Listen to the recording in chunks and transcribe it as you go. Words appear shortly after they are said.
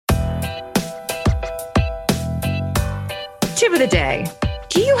Tip of the day.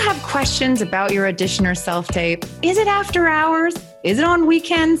 Do you have questions about your audition or self-tape? Is it after hours? Is it on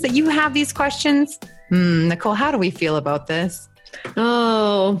weekends that you have these questions? Nicole, how do we feel about this?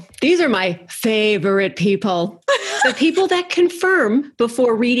 Oh, these are my favorite people. The people that confirm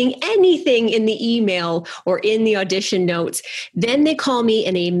before reading anything in the email or in the audition notes. Then they call me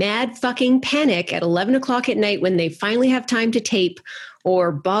in a mad fucking panic at 11 o'clock at night when they finally have time to tape,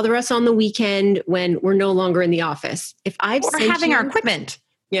 or bother us on the weekend when we're no longer in the office. If I've Or having our equipment.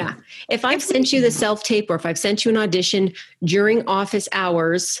 Yeah. If I've sent you the self-tape, or if I've sent you an audition during office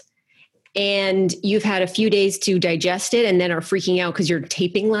hours and you've had a few days to digest it and then are freaking out because you're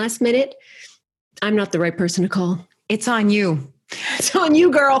taping last minute, I'm not the right person to call. It's on you. It's on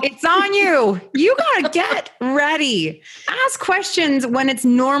you, girl. It's on you. You got to get ready. Ask questions when it's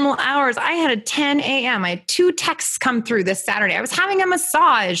normal hours. I had a 10 a.m. I had 2 texts come through this Saturday. I was having a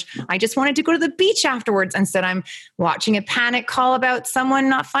massage. I just wanted to go to the beach afterwards. Instead, I'm watching a panic call about someone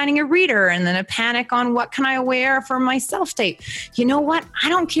not finding a reader, and then a panic on what can I wear for my self-tape. You know what? I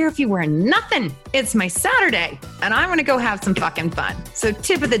don't care if you wear nothing. It's my Saturday, and I'm going to go have some fucking fun. So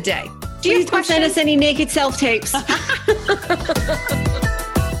tip of the day. Please don't send us any naked self-tapes.